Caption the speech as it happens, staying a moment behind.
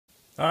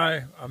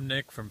Hi, I'm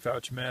Nick from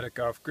Fouchmatic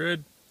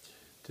Off-Grid.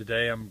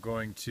 Today I'm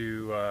going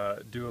to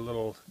do a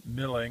little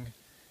milling.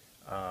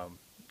 Um,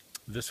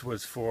 this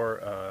was for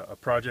a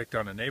project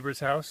on a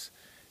neighbor's house,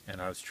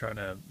 and I was trying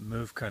to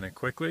move kind of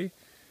quickly,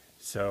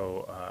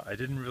 so I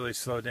didn't really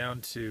slow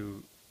down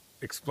to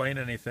explain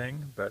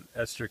anything, but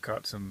Esther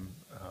caught some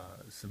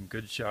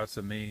good shots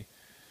of me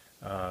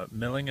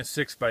milling a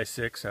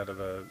 6x6 out of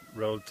a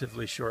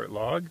relatively short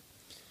log.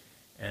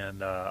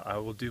 And I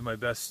will do my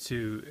best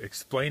to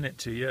explain it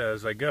to you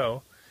as I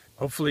go.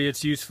 Hopefully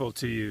it's useful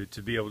to you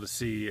to be able to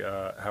see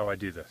how I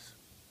do this.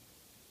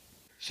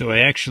 So I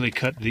actually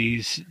cut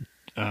these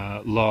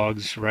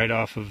logs right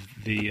off of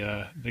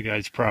the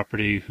guy's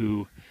property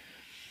who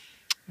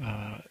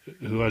I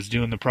was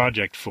doing the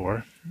project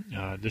for.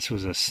 This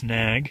was a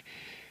snag,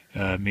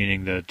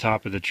 meaning the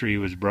top of the tree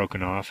was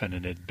broken off, and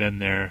it had been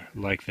there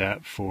like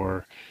that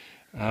for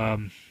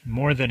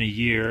more than a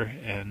year,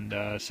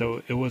 and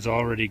so it was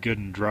already good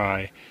and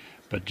dry,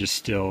 but just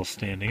still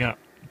standing up.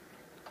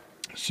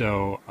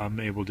 So I'm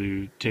able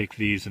to take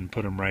these and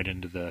put them right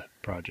into the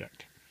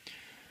project.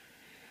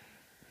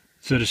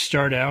 So to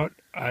start out,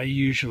 I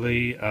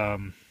usually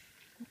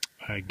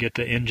I get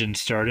the engine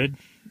started.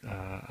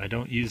 I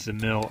don't use the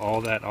mill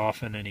all that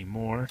often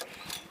anymore,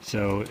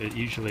 so it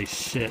usually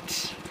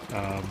sits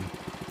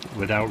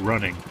without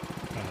running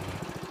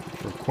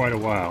for quite a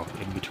while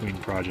in between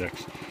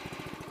projects.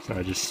 So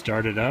I just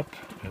start it up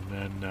and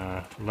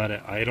then let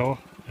it idle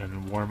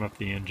and warm up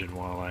the engine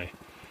while I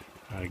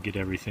get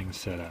everything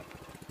set up.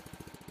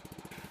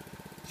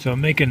 So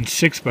I'm making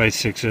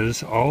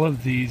 6x6s. All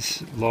of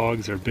these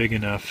logs are big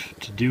enough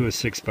to do a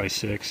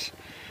 6x6.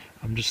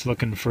 I'm just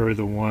looking for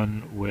the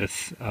one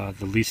with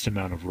the least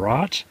amount of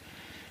rot,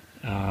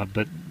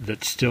 but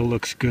that still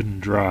looks good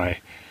and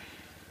dry.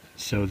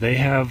 So they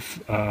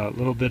have a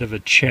little bit of a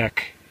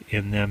check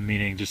in them,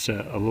 meaning just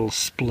a little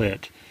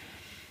split.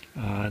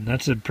 And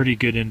that's a pretty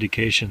good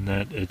indication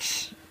that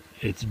it's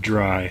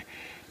dry.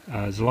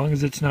 As long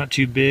as it's not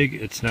too big,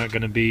 it's not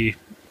going to be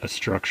a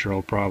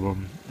structural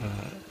problem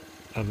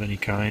of any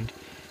kind.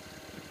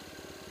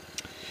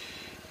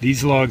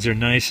 These logs are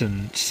nice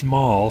and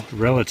small,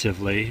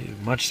 relatively,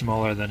 much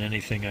smaller than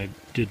anything I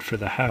did for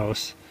the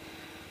house.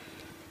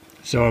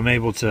 So I'm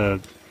able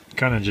to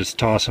kind of just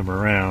toss them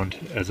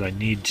around as I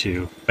need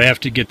to. I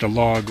have to get the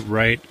log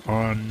right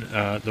on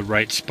the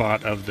right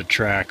spot of the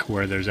track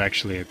where there's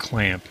actually a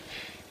clamp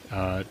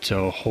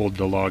to hold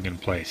the log in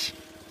place.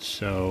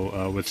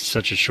 So with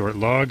such a short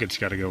log, it's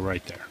got to go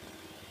right there.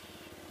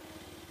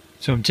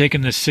 So I'm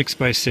taking this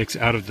 6x6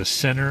 out of the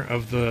center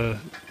of the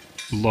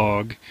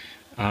log,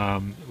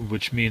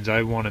 which means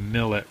I want to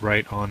mill it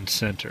right on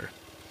center.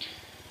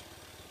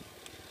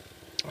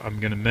 I'm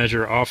going to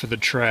measure off of the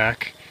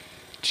track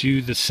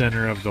to the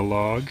center of the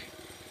log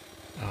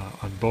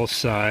on both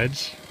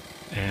sides,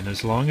 and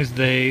as long as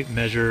they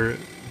measure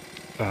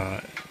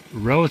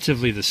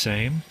relatively the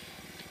same,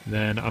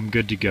 then I'm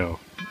good to go.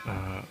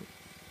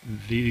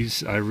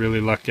 These I really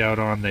lucked out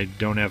on. They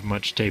don't have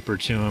much taper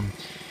to them,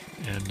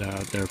 and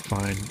they're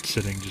fine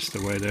sitting just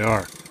the way they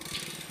are.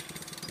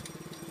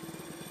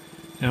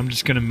 Now I'm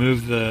just going to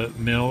move the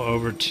mill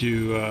over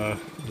to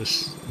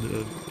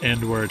the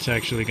end where it's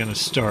actually going to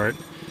start,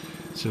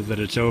 so that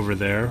it's over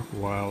there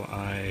while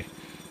I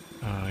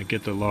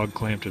get the log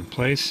clamped in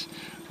place.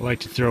 I like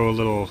to throw a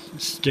little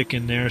stick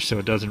in there so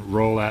it doesn't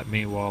roll at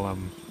me while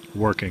I'm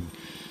working.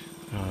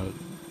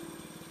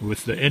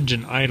 With the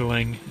engine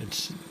idling,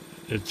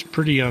 it's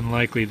pretty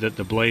unlikely that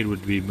the blade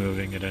would be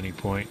moving at any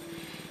point.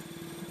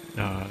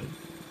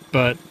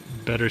 But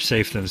better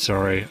safe than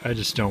sorry. I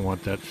just don't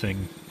want that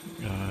thing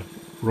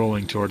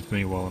rolling towards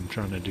me while I'm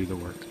trying to do the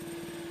work.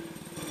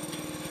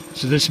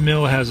 So this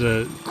mill has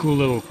a cool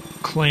little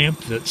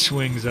clamp that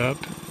swings up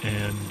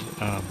and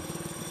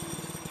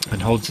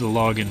holds the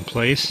log in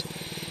place.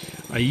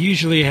 I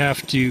usually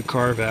have to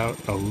carve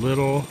out a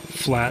little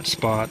flat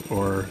spot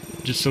or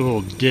just a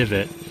little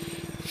divot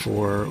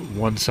for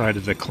one side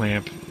of the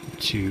clamp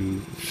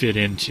to fit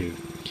into,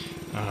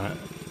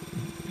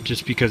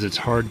 just because it's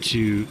hard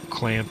to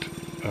clamp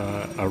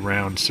a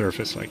round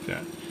surface like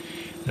that.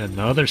 Then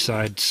the other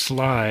side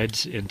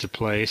slides into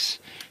place.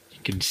 You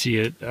can see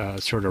it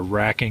sort of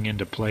racking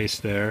into place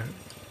there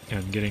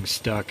and getting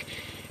stuck,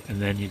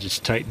 and then you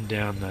just tighten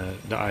down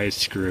the eye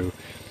screw.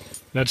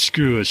 That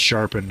screw is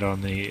sharpened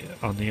on the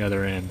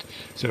other end,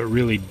 so it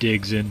really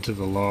digs into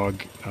the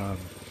log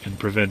and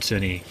prevents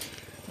any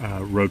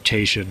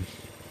rotation.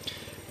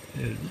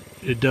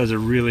 It does a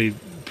really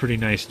pretty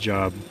nice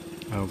job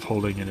of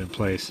holding it in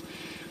place.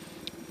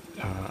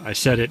 I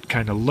set it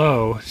kind of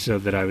low so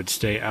that I would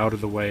stay out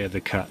of the way of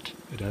the cut.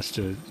 It has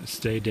to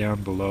stay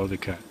down below the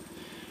cut.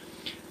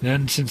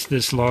 Then, since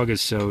this log is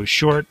so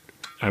short,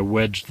 I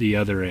wedged the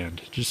other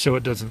end, just so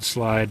it doesn't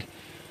slide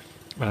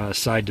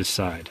side to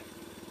side.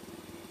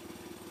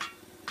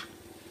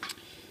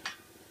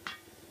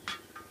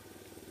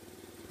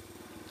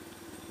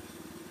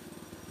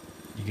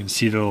 You can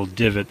see the little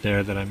divot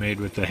there that I made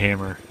with the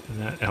hammer,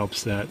 and that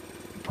helps that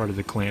part of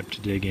the clamp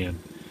to dig in.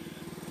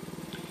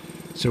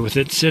 So with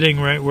it sitting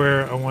right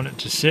where I want it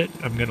to sit,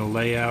 I'm going to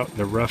lay out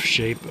the rough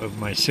shape of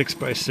my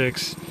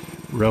 6x6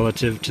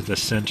 relative to the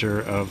center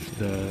of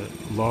the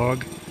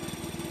log.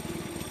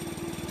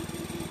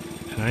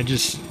 And I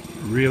just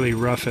really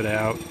rough it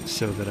out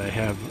so that I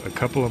have a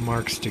couple of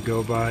marks to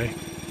go by,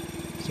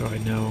 so I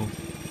know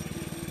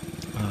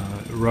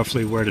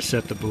roughly where to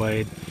set the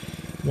blade.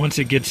 Once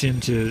it gets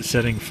into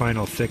setting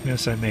final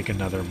thickness, I make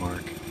another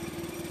mark.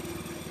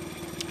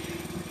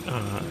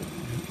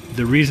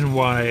 The reason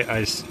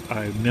why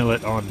I mill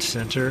it on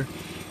center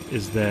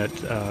is that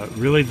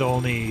really the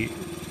only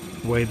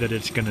way that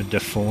it's going to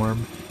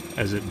deform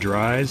as it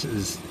dries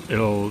is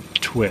it'll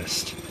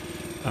twist,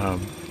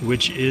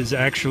 which is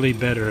actually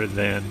better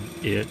than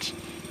it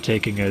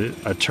taking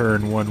a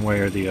turn one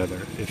way or the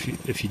other.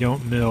 If you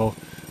don't mill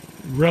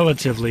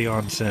relatively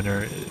on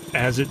center,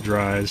 as it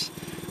dries,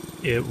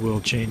 it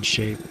will change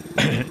shape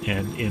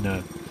and in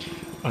a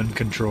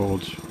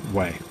uncontrolled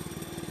way.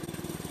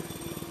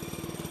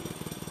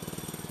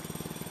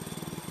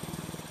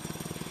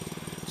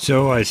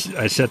 So I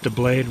set the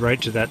blade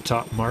right to that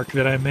top mark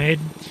that I made,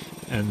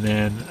 and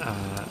then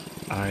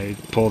I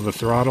pull the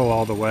throttle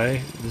all the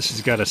way. This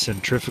has got a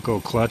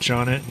centrifugal clutch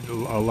on it,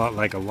 a lot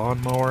like a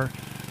lawnmower.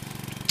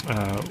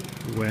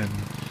 When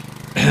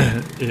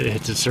it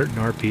hits a certain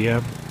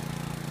RPM,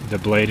 the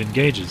blade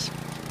engages.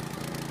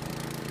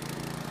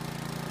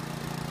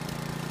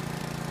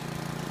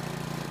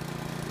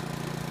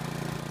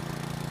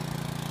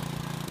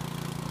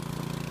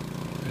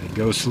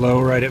 Go slow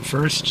right at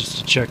first just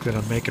to check that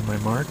I'm making my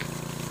mark,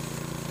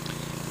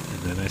 and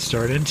then I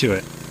start into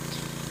it.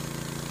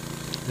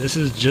 This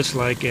is just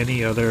like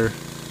any other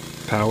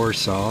power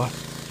saw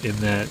in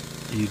that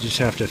you just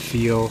have to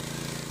feel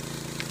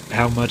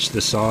how much the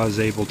saw is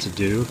able to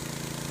do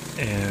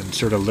and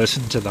sort of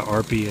listen to the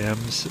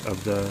RPMs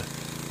of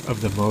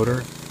the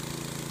motor.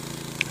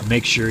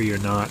 Make sure you're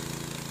not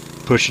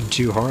pushing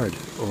too hard,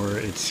 or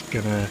it's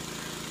gonna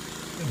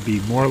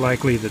be more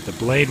likely that the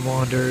blade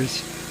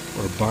wanders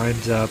or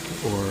binds up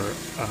or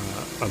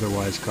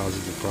otherwise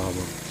causes a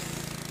problem.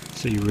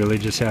 So you really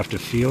just have to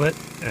feel it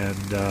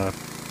and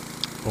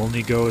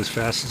only go as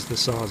fast as the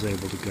saw is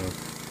able to go.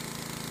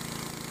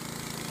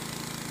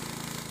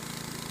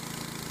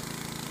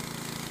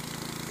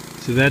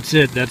 So that's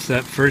it. That's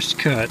that first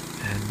cut,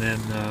 and then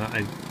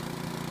I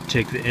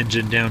take the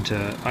engine down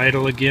to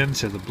idle again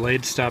so the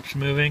blade stops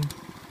moving.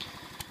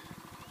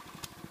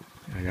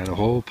 I got a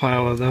whole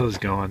pile of those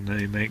going.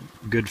 They make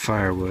good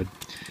firewood.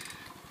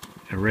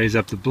 I raise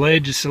up the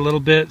blade just a little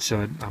bit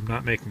so I'm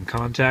not making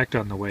contact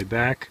on the way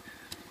back.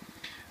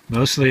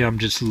 Mostly I'm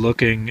just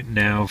looking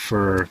now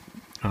for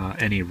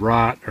any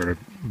rot or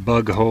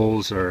bug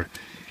holes or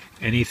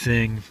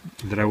anything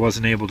that I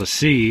wasn't able to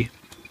see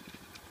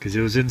because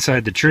it was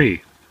inside the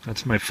tree.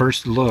 That's my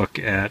first look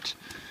at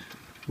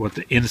what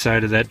the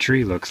inside of that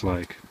tree looks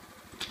like.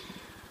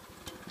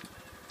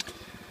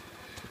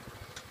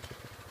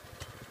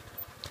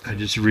 I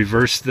just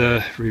reverse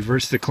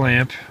the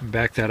clamp,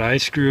 back that eye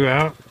screw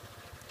out.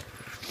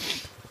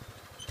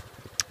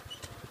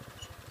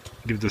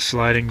 Give the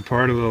sliding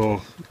part a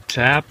little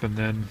tap and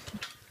then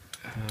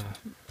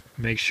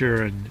make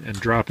sure and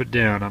drop it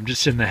down. I'm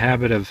just in the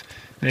habit of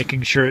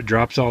making sure it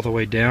drops all the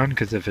way down,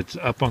 because if it's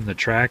up on the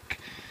track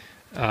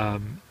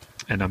and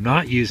I'm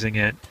not using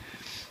it,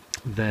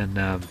 then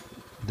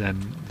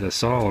the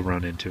saw will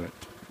run into it.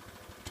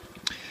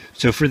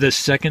 So for this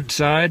second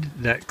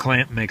side, that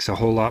clamp makes a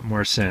whole lot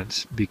more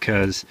sense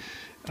because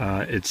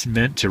it's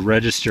meant to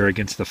register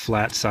against the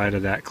flat side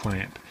of that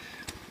clamp.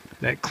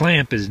 That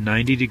clamp is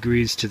 90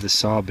 degrees to the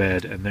saw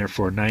bed and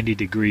therefore 90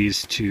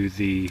 degrees to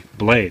the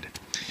blade.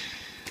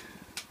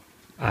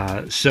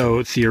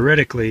 So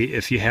theoretically,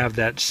 if you have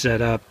that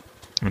set up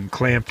and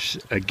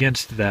clamped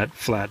against that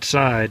flat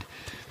side,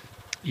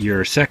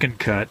 your second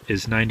cut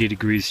is 90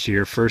 degrees to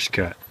your first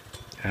cut.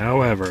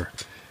 However,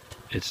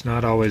 it's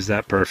not always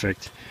that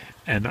perfect,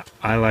 and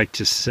I like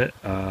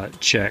to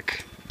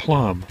check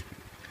plumb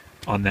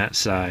on that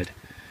side.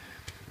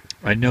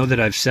 I know that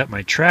I've set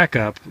my track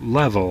up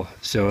level,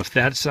 so if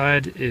that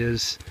side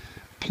is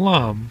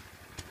plumb,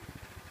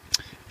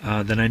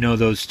 then I know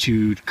those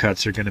two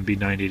cuts are going to be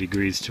 90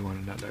 degrees to one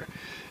another.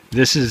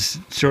 This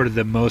is sort of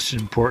the most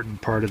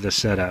important part of the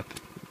setup.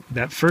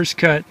 That first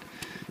cut,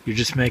 you're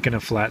just making a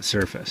flat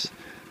surface.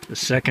 The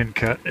second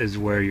cut is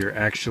where you're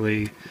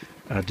actually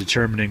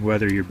determining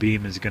whether your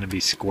beam is going to be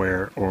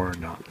square or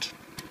not.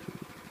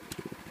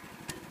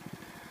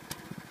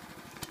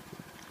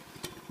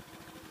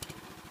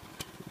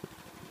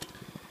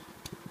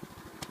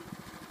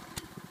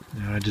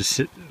 Now I just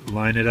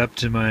line it up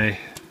to my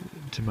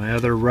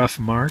other rough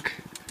mark.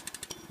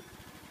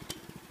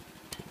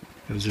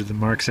 Those are the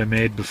marks I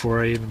made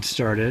before I even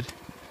started.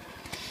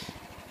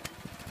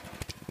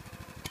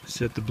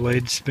 Set the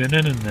blade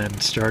spinning and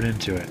then start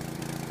into it.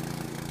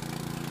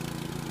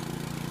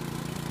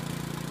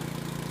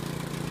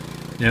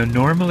 Now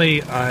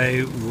normally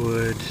I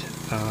would,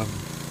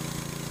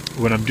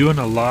 when I'm doing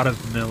a lot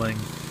of milling,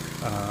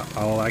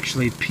 I'll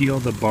actually peel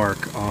the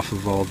bark off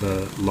of all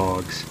the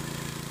logs.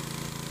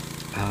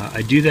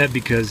 I do that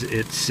because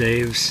it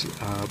saves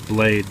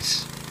blade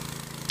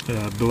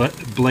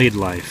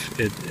life.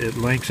 It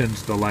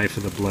lengthens the life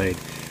of the blade.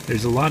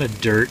 There's a lot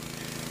of dirt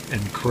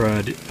and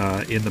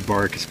crud in the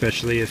bark,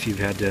 especially if you've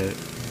had to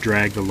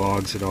drag the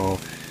logs at all.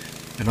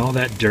 And all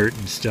that dirt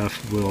and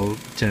stuff will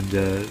tend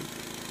to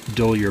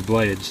dull your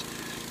blades.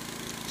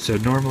 So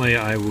normally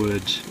I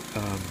would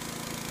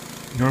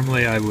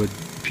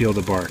peel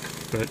the bark,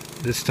 but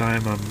this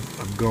time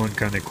I'm going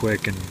kind of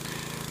quick, and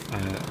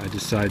I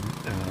decide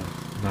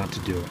not to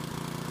do it.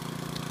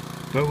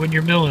 But when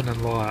you're milling a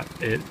lot,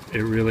 it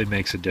really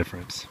makes a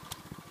difference.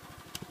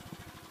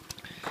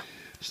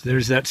 So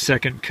there's that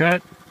second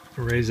cut.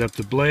 Raise up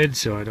the blade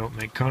so I don't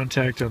make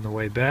contact on the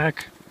way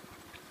back.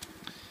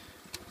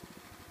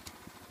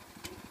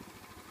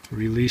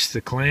 Release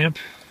the clamp.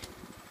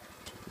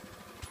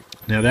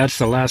 Now that's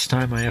the last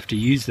time I have to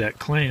use that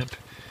clamp,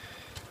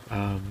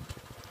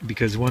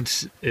 because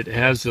once it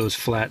has those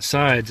flat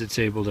sides, it's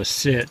able to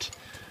sit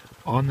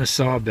on the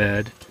saw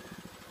bed,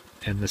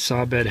 and the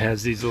saw bed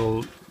has these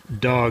little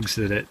dogs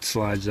that it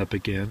slides up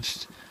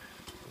against,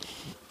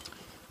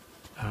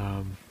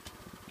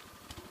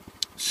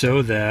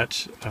 so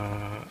that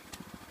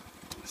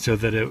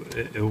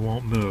it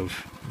won't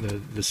move.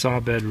 The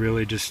saw bed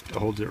really just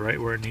holds it right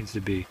where it needs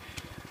to be.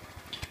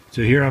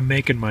 So here I'm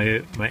making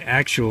my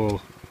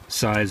actual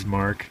size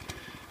mark,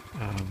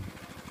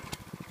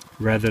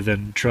 rather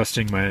than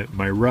trusting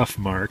my rough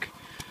mark.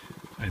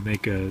 I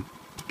make a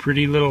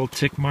pretty little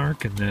tick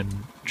mark and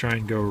then try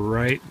and go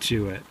right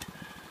to it.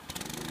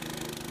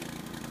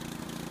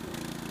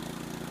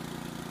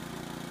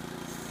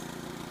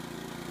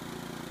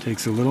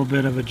 Takes a little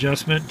bit of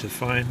adjustment to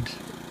find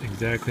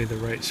exactly the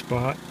right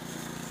spot.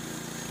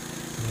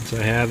 Once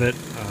I have it,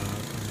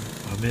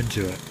 I'm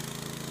into it.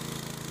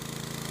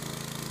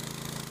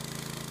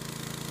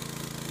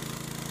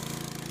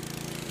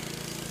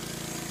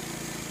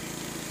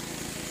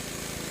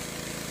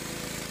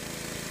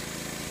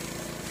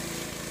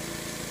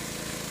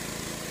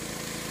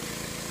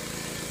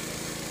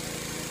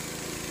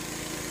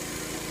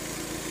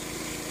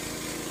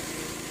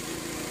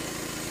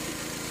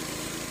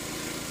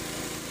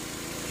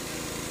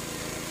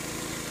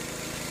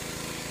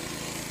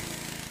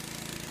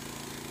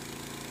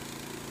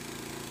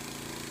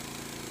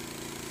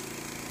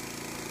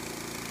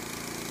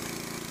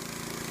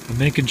 I'm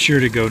making sure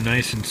to go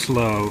nice and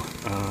slow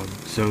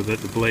so that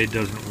the blade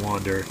doesn't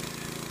wander.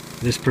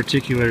 This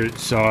particular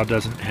saw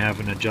doesn't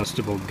have an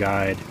adjustable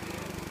guide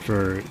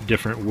for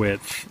different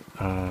width.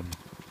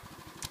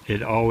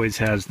 It always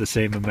has the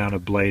same amount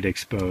of blade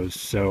exposed,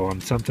 so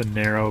on something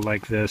narrow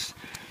like this,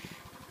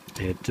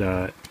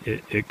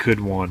 it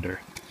could wander.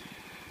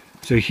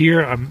 So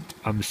here I'm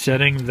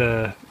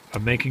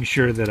making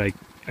sure that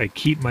I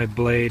keep my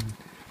blade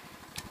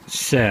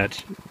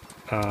set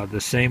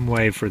the same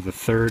way for the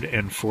third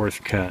and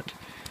fourth cut,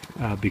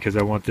 because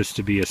I want this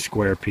to be a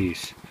square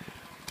piece.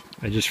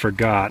 I just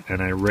forgot and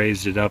I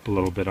raised it up a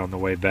little bit on the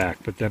way back,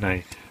 but then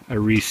I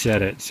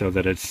reset it so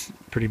that it's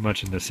pretty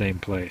much in the same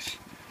place.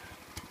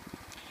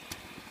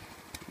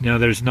 Now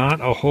there's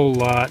not a whole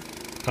lot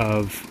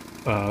of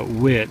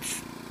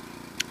width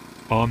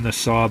on the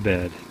saw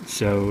bed,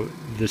 so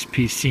this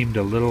piece seemed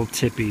a little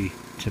tippy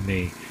to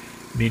me,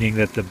 meaning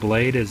that the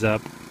blade is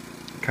up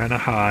kind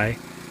of high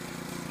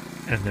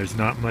and there's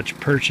not much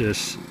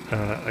purchase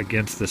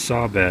against the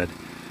saw bed.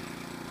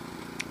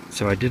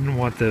 So I didn't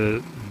want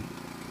the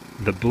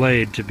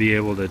blade to be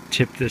able to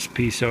tip this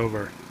piece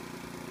over.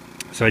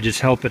 So I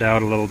just help it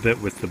out a little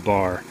bit with the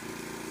bar.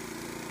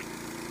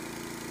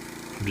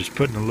 I'm just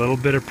putting a little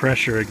bit of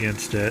pressure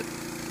against it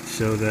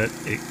so that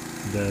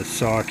the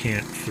saw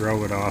can't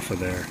throw it off of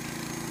there.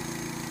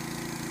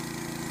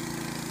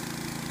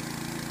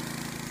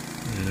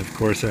 And of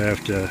course I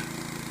have to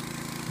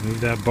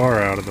move that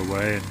bar out of the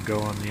way and go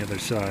on the other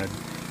side.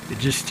 It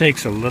just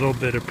takes a little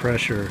bit of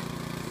pressure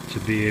to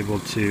be able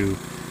to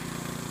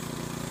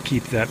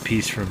keep that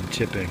piece from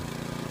tipping.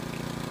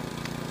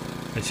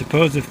 I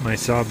suppose if my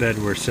saw bed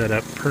were set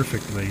up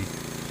perfectly,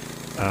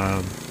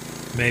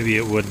 maybe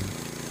it wouldn't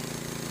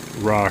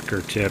rock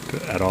or tip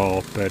at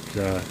all, but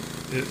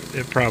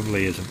it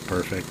probably isn't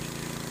perfect.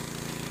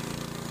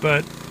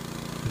 But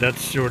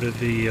that's sort of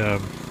the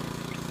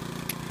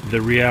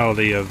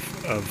reality of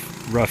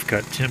rough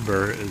cut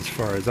timber, as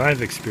far as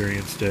I've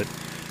experienced it,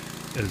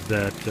 is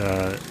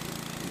that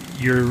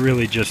you're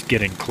really just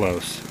getting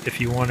close. If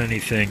you want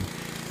anything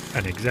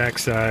an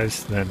exact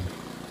size, then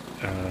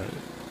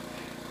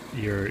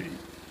you're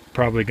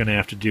probably going to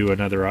have to do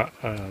another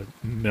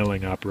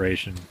milling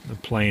operation, a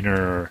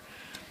planer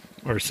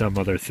or some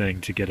other thing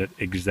to get it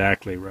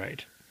exactly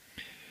right.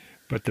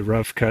 But the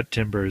rough cut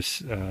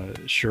timbers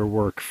sure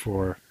work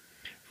for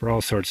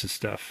all sorts of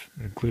stuff,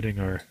 including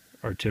our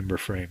timber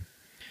frame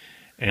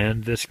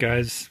and this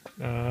guy's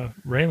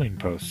railing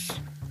posts.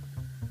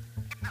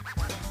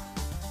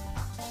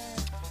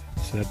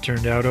 So that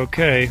turned out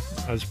okay.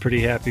 I was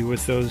pretty happy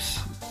with those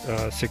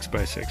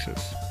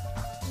 6x6s.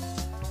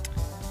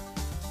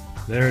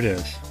 There it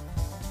is.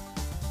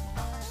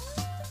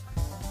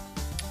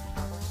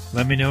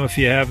 Let me know if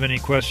you have any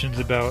questions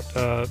about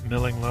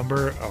milling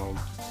lumber. I'll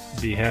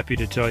be happy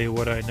to tell you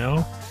what I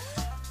know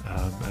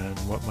and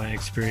what my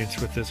experience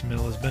with this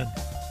mill has been.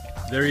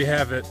 There you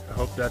have it. I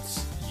hope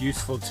that's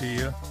useful to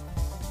you.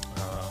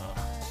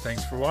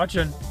 Thanks for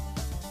watching.